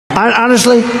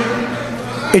Honestly,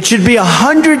 it should be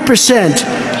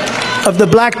 100% of the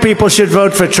black people should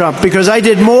vote for Trump, because I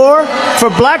did more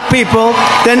for black people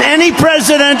than any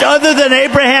president other than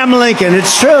Abraham Lincoln.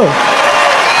 It's true.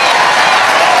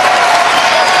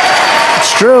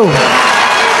 It's true.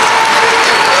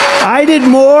 I did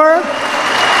more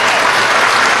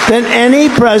than any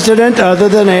president other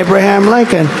than Abraham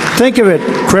Lincoln. Think of it,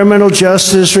 criminal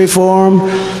justice reform.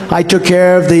 I took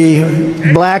care of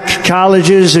the black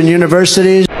colleges and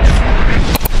universities.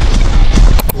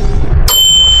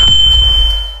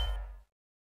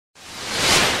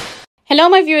 Hello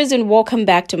my viewers, and welcome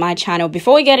back to my channel.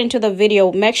 Before we get into the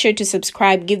video, make sure to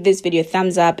subscribe, give this video a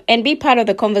thumbs up, and be part of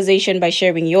the conversation by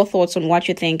sharing your thoughts on what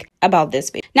you think about this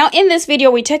video. Now, in this video,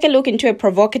 we take a look into a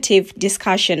provocative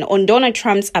discussion on Donald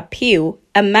Trump's appeal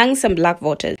among some black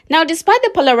voters. Now, despite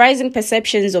the polarizing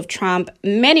perceptions of Trump,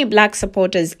 many black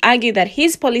supporters argue that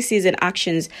his policies and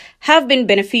actions have been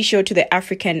beneficial to the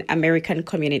African American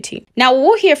community. Now,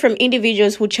 we'll hear from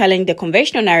individuals who challenge the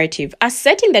conventional narrative,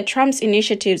 asserting that Trump's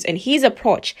initiatives and his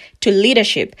approach to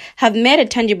leadership have made a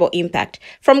tangible impact,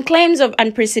 from claims of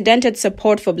unprecedented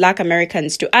support for black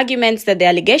Americans to arguments that the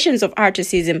allegations of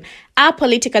racism are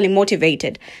politically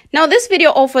motivated. Now, this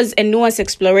video offers a nuanced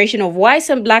exploration of why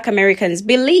some black Americans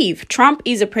believe Trump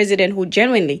is a president who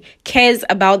genuinely cares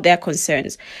about their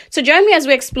concerns. So join me as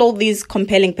we explore these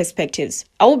compelling perspectives.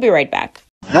 I will be right back.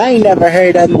 I ain't never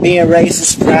heard of him being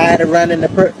racist prior to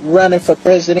running for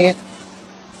president.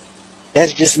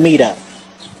 That's just me though.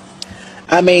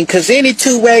 I mean, because any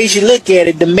two ways you look at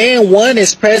it, the man won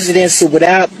his presidency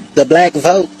without the black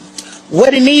vote.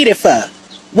 What he needed for?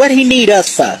 What he need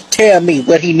us for? Tell me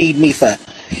what he need me for.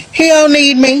 He don't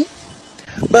need me.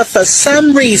 But for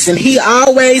some reason, he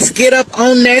always get up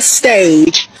on that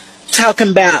stage talking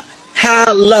about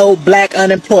how low black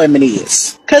unemployment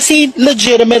is. Because he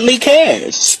legitimately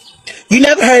cares. You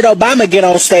never heard Obama get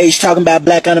on stage talking about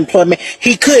black unemployment.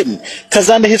 He couldn't. Because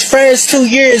under his first 2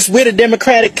 years with a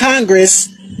Democratic Congress,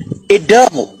 it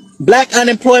doubled. Black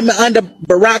unemployment under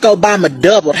Barack Obama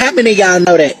doubled. How many of y'all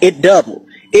know that? It doubled.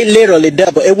 It literally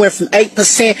doubled. It went from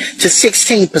 8% to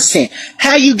 16%.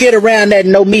 How you get around that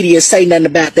and no media say nothing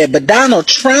about that? But Donald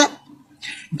Trump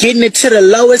getting it to the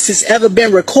lowest it's ever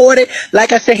been recorded.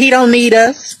 Like I said, he don't need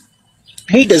us.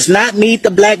 He does not need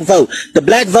the black vote. The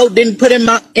black vote didn't put him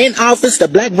in office. The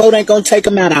black vote ain't going to take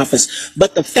him out of office.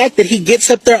 But the fact that he gets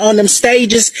up there on them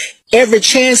stages every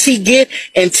chance he get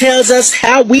and tells us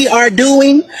how we are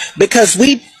doing, because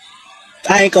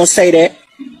I ain't going to say that.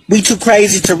 We too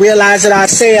crazy to realize it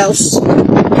ourselves. You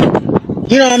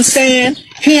know what I'm saying?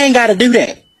 He ain't got to do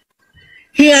that.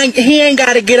 He ain't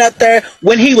got to get up there.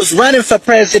 When he was running for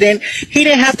president, he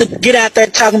didn't have to get out there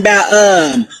talking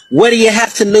about, what do you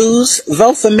have to lose?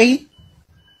 Vote for me.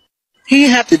 He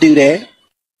didn't have to do that.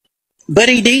 But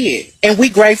he did. And we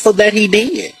grateful that he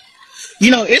did.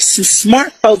 You know, it's some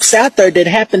smart folks out there that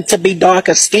happen to be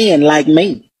darker skinned like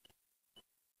me.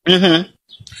 You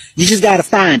just got to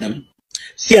find them.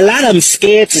 See, a lot of them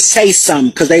scared to say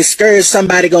something because they scared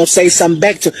somebody gonna say something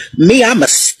back to me. I'm a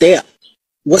step.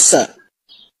 What's up?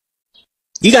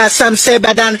 You got something to say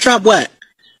about Donald Trump? What?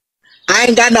 I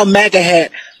ain't got no MAGA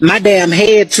hat. My damn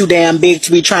head too damn big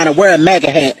to be trying to wear a MAGA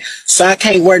hat, so I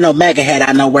can't wear no MAGA hat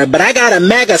I nowhere. But I got a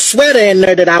MAGA sweater in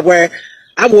there that I wear.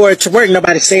 I wore it to work.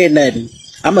 Nobody said nothing.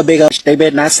 I'm a big old they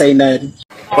better not say nothing.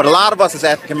 But a lot of us as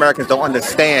African Americans don't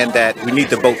understand that we need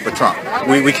to vote for Trump.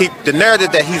 We keep the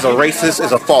narrative that he's a racist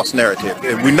is a false narrative.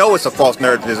 We know it's a false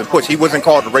narrative. It's a push. He wasn't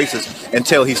called a racist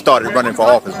until he started running for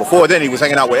office. Before then, he was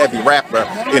hanging out with every rapper,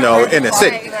 you know, in the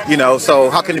city. You know, so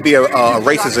how can he be a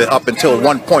racist up until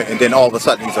one point, and then all of a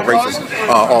sudden he's a racist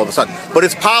all of a sudden? But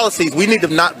his policies, we need to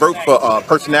not vote for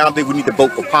personality. We need to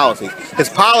vote for policies. His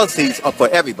policies are for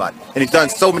everybody, and he's done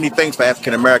so many things for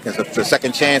African Americans. The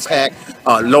Second Chance Act,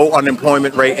 low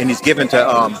unemployment rate, and he's given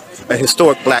to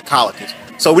historic black colleges.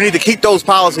 So we need to keep those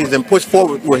policies and push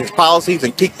forward with his policies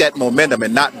and keep that momentum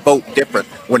and not vote different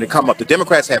when it come up. The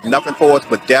Democrats have nothing for us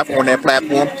but death on their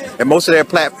platform, and most of their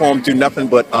platforms do nothing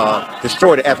but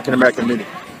destroy the African American community.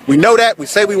 We know that. We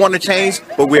say we want to change,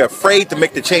 but we're afraid to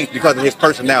make the change because of his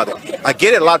personality. I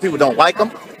get it. A lot of people don't like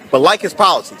him, but like his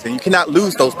policies, and you cannot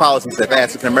lose those policies as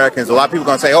African Americans. A lot of people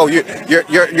are going to say, "Oh,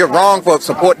 you're wrong for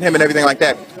supporting him and everything like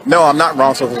that." No, I'm not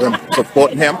wrong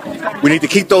supporting him. We need to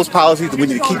keep those policies. We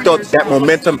need to keep that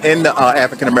momentum in the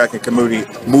African-American community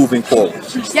moving forward.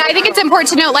 Yeah, I think it's important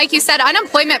to note, like you said,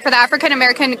 unemployment for the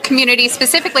African-American community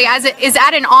specifically is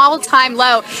at an all-time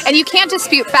low, and you can't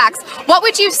dispute facts. What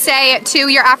would you say to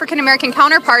your African-American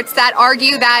counterparts that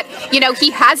argue that, you know,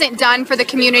 he hasn't done for the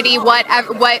community what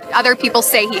other people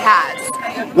say he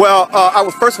has? Well, I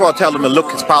would first of all tell them to look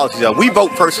at his policies. We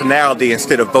vote personality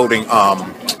instead of voting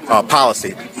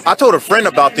policy. I told a friend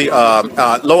about the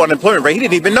low unemployment rate. He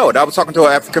didn't even know it. I was talking to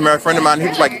an African-American friend of mine. He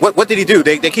was like, what did he do?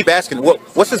 They keep asking,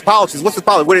 what's his policies? What's his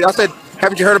policy? I said,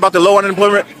 haven't you heard about the low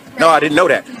unemployment? No, I didn't know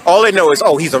that. All they know is,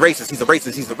 oh, he's a racist, he's a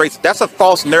racist, he's a racist. That's a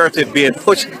false narrative being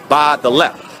pushed by the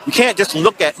left. You can't just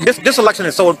look at, this election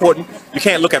is so important, you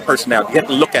can't look at personality. You have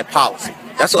to look at policy.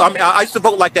 That's what, I used to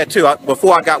vote like that too.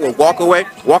 Before I got with Walkaway,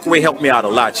 Walkaway helped me out a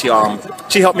lot. She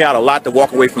helped me out a lot to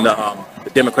walk away from the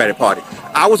Democratic Party.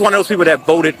 I was one of those people that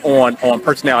voted on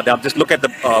personality. I'll just look at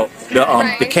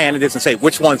the candidates and say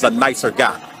which one's a nicer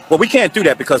guy. Well, we can't do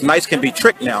that because nice can be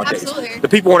tricked nowadays. Absolutely. The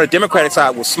people on the Democratic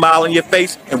side will smile in your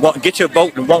face and won't get your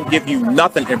vote and won't give you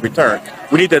nothing in return.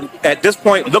 We need to, at this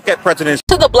point, look at presidents.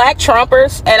 To the black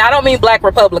Trumpers, and I don't mean black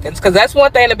Republicans, because that's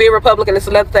one thing to be a Republican, it's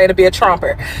another thing to be a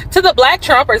Trumper. To the black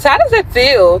Trumpers, how does it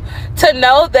feel to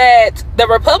know that the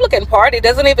Republican Party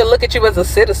doesn't even look at you as a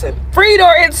citizen? Freed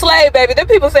or enslaved, baby. Then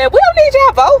people say, we don't need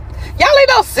y'all vote. Y'all ain't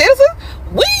no citizens.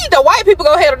 We, the white people,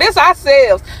 go handle this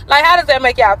ourselves. Like, how does that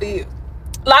make y'all feel?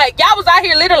 Like, y'all was out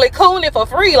here literally cooning for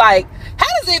free. Like, how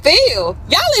does it feel?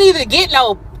 Y'all didn't even get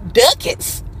no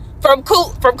ducats from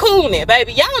cooning,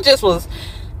 baby. Y'all just was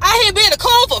out here being a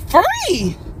coon for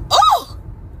free. Oh,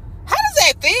 how does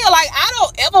that feel? Like, I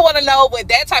don't ever want to know what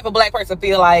that type of black person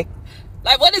feel like.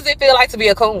 Like, what does it feel like to be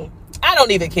a coon? I don't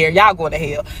even care. Y'all going to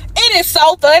hell. It is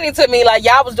so funny to me. Like,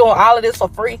 y'all was doing all of this for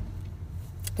free.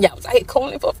 Y'all was out here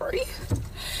cooning for free.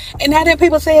 And now then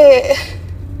people said,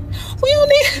 we don't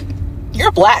need... You're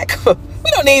black.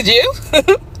 We don't need you. You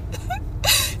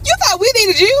thought we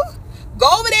needed you? Go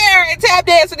over there and tap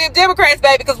dance with them Democrats,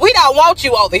 baby, because we don't want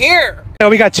you over here. So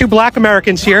we got two black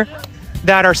Americans here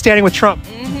that are standing with Trump.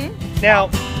 Now,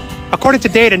 according to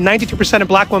data, 92% of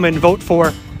black women vote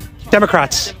for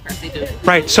Democrats.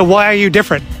 Right. So why are you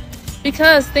different?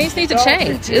 Because things need to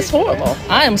change. It's horrible.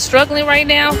 I am struggling right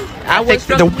now. I was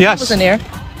struggling when I was in there.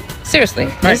 Seriously,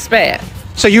 it's bad.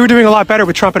 So you were doing a lot better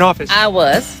with Trump in office. I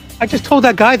was. I just told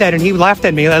that guy that and he laughed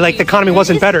at me like the economy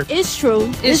wasn't better. It's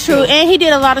true. It's true. And he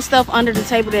did a lot of stuff under the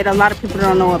table that a lot of people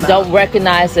don't know about. Don't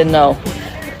recognize and know.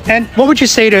 And what would you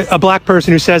say to a black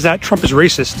person who says that Trump is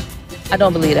racist? I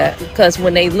don't believe that. Because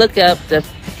when they look up the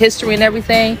history and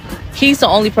everything, he's the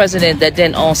only president that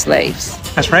didn't own slaves.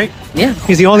 That's right. Yeah.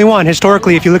 He's the only one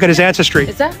historically if you look at his ancestry.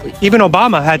 Exactly. Even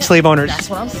Obama had slave owners.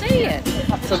 That's what I'm saying.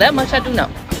 So that much I do know.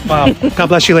 Wow. God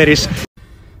bless you, ladies.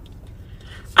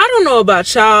 I don't know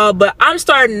about y'all, but I'm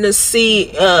starting to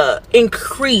see a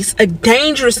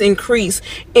dangerous increase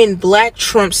in black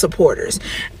Trump supporters.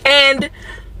 And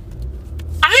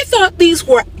I thought these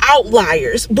were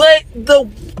outliers, but the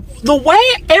way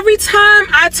every time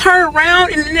I turn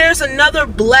around and there's another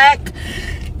black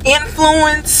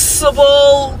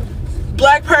influenceable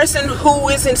black person who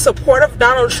is in support of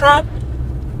Donald Trump,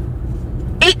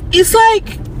 it's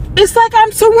like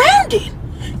I'm surrounded.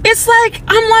 It's like,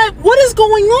 I'm like, what is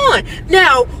going on?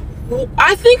 Now,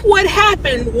 I think what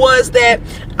happened was that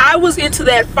I was into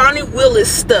that Fani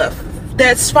Willis stuff.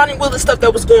 That's Fani Willis stuff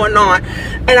that was going on.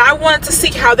 And I wanted to see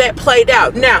how that played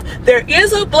out. Now, there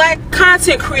is a black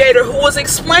content creator who was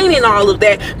explaining all of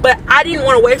that, but I didn't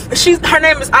want to wait for, her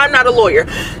name is I'm Not a Lawyer.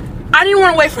 I didn't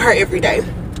want to wait for her every day,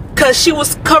 because she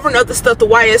was covering other stuff, the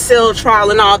YSL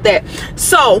trial and all that.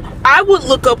 So I would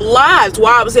look up lives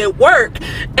while I was at work,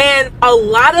 and a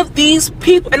lot of these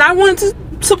people, and I wanted to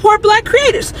support black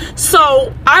creators,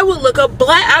 so I would look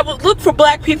for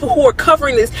black people who are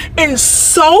covering this, and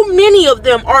so many of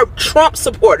them are Trump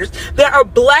supporters. There are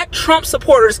black Trump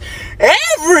supporters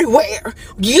everywhere,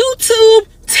 YouTube,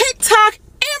 TikTok,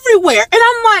 everywhere. And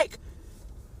I'm like,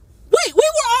 wait, we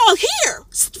were all here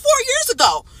 4 years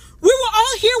ago. We were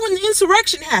all here when the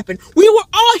insurrection happened. We were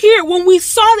all here when we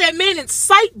saw that man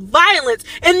incite violence,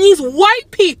 and these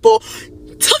white people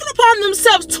took it upon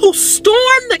themselves to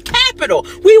storm the Capitol.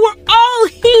 We were all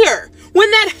here when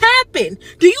that happened.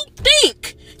 Do you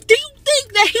think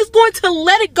that he's going to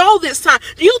let it go this time?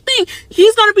 Do you think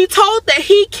he's going to be told that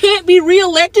he can't be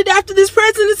reelected after this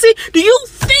presidency? Do you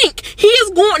think he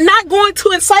is not going to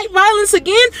incite violence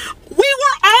again? We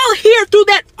were all here through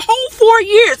that whole 4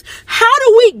 years. How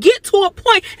do we get to a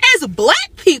point as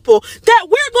black people that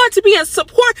we're going to be in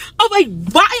support of a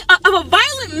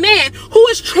violent man who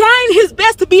is trying his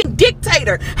best to be a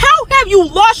dictator? How have you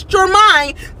lost your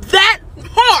mind that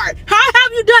hard? How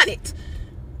have you done it?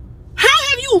 How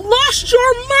have you lost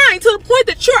your mind to the point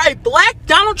that you're a black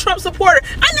Donald Trump supporter?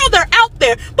 I know they're out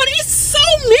there, but it's so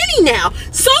many now.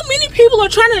 So many people are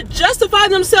trying to justify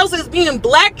themselves as being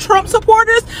black Trump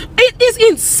supporters. It is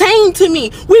insane to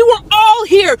me. We were all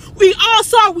here. We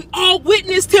all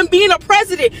witnessed him being a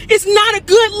president. It's not a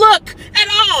good look at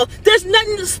all. There's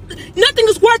nothing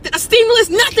is worth it. A stimulus,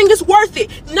 nothing is worth it.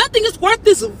 Nothing is worth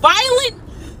this violent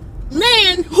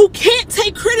man who can't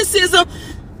take criticism.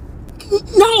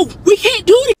 No, we can't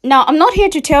do it. Now, I'm not here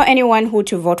to tell anyone who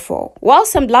to vote for. While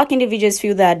some black individuals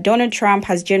feel that Donald Trump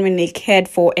has genuinely cared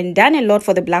for and done a lot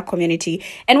for the black community,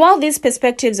 and while these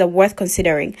perspectives are worth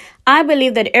considering, I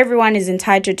believe that everyone is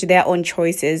entitled to their own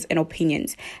choices and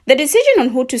opinions. The decision on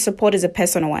who to support is a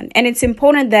personal one, and it's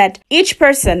important that each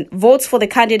person votes for the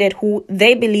candidate who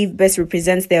they believe best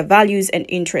represents their values and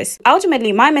interests.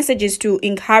 Ultimately, my message is to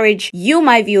encourage you,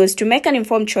 my viewers, to make an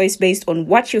informed choice based on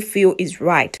what you feel is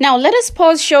right. Now, let us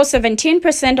polls show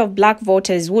 17% of black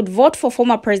voters would vote for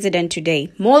former president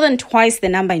today, more than twice the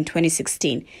number in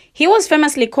 2016. He was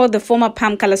famously called the former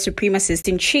palm color supremacist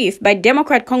in chief by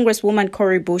Democrat Congresswoman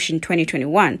Cori Bush in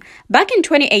 2021. Back in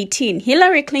 2018,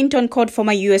 Hillary Clinton called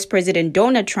former U.S. President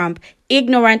Donald Trump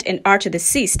ignorant and arch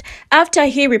deceased after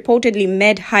he reportedly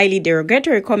made highly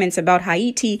derogatory comments about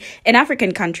Haiti and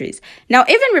African countries. Now,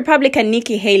 even Republican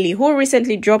Nikki Haley, who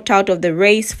recently dropped out of the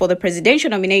race for the presidential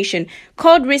nomination,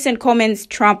 called recent comments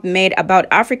Trump made about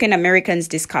African Americans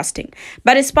disgusting.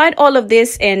 But despite all of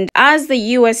this, and as the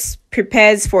U.S.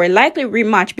 prepares for a likely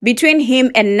rematch between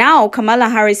him and now Kamala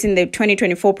Harris in the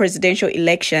 2024 presidential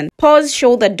election, polls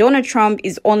show that Donald Trump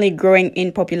is only growing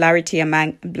in popularity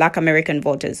among black American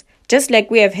voters, just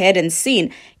like we have heard and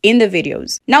seen in the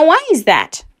videos. Now, why is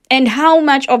that? And how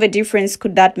much of a difference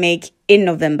could that make in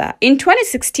November? In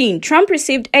 2016, Trump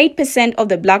received 8% of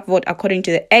the black vote according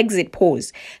to the exit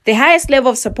polls, the highest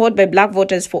level of support by black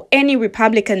voters for any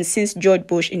Republican since George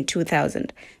Bush in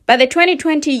 2000. By the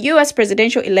 2020 U.S.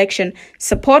 presidential election,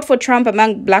 support for Trump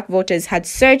among black voters had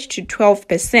surged to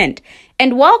 12%.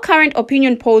 And while current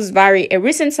opinion polls vary, a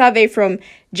recent survey from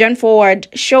John Forward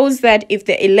shows that if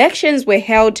the elections were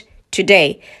held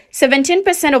today,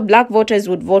 17% of black voters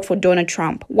would vote for Donald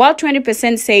Trump, while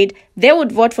 20% said they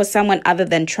would vote for someone other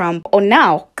than Trump, or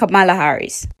now Kamala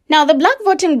Harris. Now, the black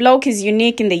voting bloc is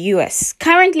unique in the U.S.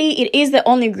 Currently, it is the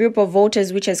only group of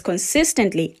voters which has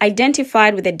consistently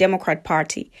identified with the Democrat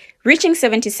Party, reaching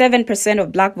 77%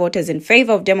 of black voters in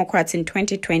favor of Democrats in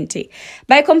 2020.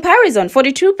 By comparison,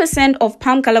 42% of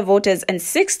palm color voters and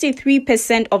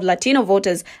 63% of Latino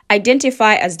voters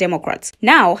identify as Democrats.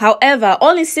 Now, however,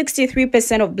 only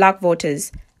 63% of black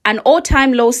voters, an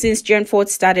all-time low since John Ford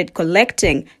started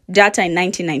collecting data in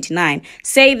 1999,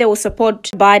 say they will support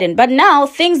Biden. But now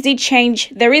things did change.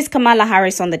 There is Kamala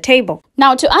Harris on the table.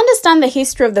 Now, to understand the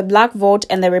history of the black vote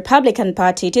and the Republican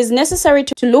Party, it is necessary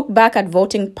to look back at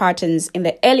voting patterns in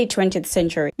the early 20th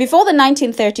century. Before the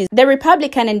 1930s, the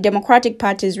Republican and Democratic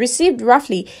parties received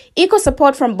roughly equal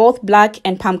support from both black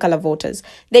and palm color voters.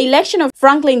 The election of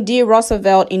Franklin D.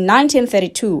 Roosevelt in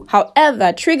 1932,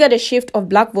 however, triggered a shift of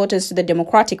black voters to the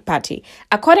Democratic Party.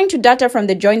 According to data from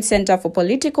the Joint Center for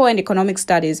Political and Economic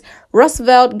Studies,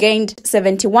 Roosevelt gained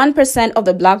 71% of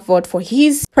the black vote for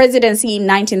his presidency in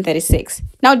 1936.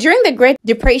 Now, during the Great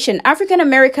Depression, African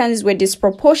Americans were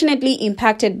disproportionately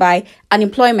impacted by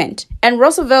unemployment, and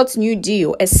Roosevelt's New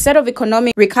Deal, a set of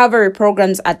economic recovery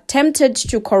programs, attempted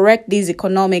to correct these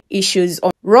economic issues.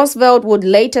 Roosevelt would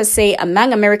later say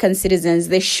among American citizens,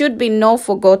 there should be no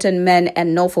forgotten men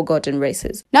and no forgotten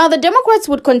races. Now, the Democrats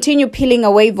would continue peeling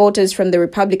away voters from the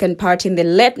Republican Party in the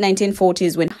late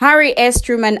 1940s when Harry S.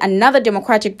 Truman, another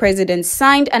Democratic president,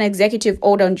 signed an executive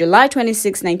order on July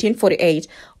 26, 1948,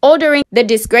 ordering the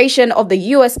disgregation of the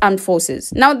U.S. Armed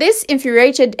Forces. Now, this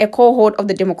infuriated a cohort of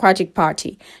the Democratic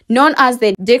Party, known as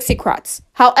the Dixiecrats,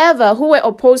 however, who were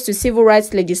opposed to civil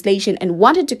rights legislation and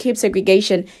wanted to keep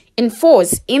segregation in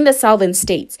force in the southern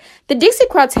states. The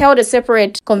Dixiecrats held a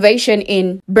separate convention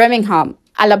in Birmingham,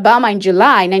 Alabama in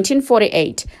July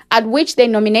 1948, at which they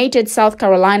nominated South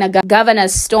Carolina Governor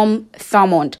Strom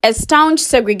Thurmond, a staunch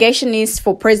segregationist,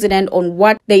 for president on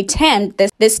what they termed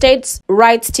the state's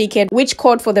rights ticket, which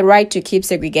called for the right to keep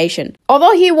segregation.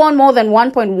 Although he won more than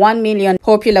 1.1 million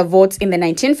popular votes in the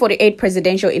 1948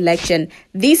 presidential election,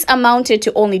 this amounted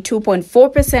to only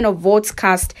 2.4% of votes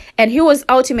cast, and he was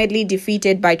ultimately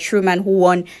defeated by Truman, who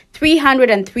won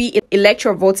 303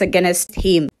 electoral votes against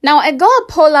him. Now, a Gallup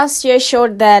poll last year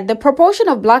showed that the proportion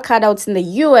of black adults in the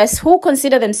U.S. who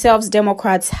consider themselves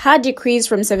Democrats had decreased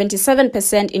from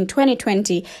 77% in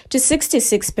 2020 to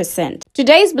 66%.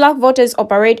 Today's black voters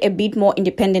operate a bit more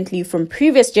independently from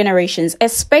previous generations,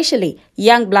 especially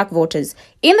young black voters.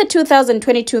 In the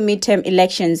 2022 midterm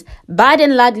elections,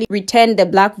 Biden largely retained the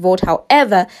black vote.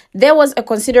 However, there was a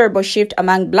considerable shift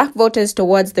among black voters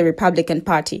towards the Republican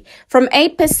Party, from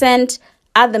 8%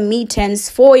 at the midterms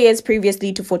 4 years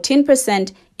previously to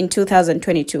 14% in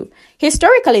 2022.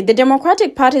 Historically, the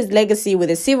Democratic Party's legacy with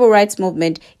the civil rights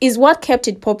movement is what kept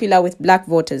it popular with black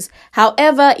voters.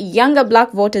 However, younger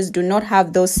black voters do not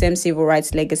have those same civil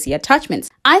rights legacy attachments.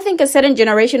 I think a certain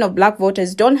generation of black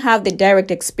voters don't have the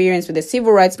direct experience with the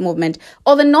civil rights movement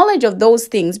or the knowledge of those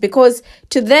things, because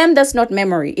to them that's not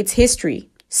memory, it's history,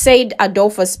 said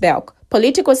Adolphus Belk,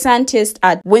 political scientist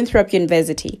at Winthrop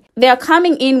University. They are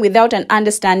coming in without an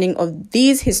understanding of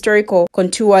these historical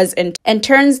contours and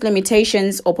turns,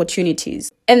 limitations,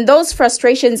 opportunities. And those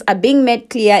frustrations are being made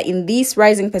clear in this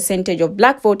rising percentage of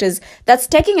black voters that's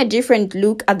taking a different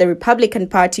look at the Republican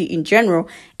Party in general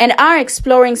and are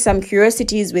exploring some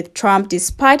curiosities with Trump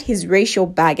despite his racial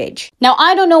baggage. Now,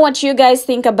 I don't know what you guys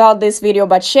think about this video,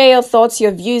 but share your thoughts,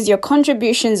 your views, your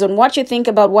contributions on what you think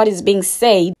about what is being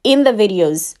said in the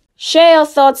videos. Share your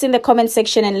thoughts in the comment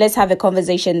section and let's have a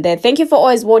conversation there. Thank you for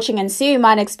always watching, and see you in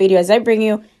my next video as I bring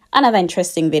you another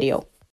interesting video.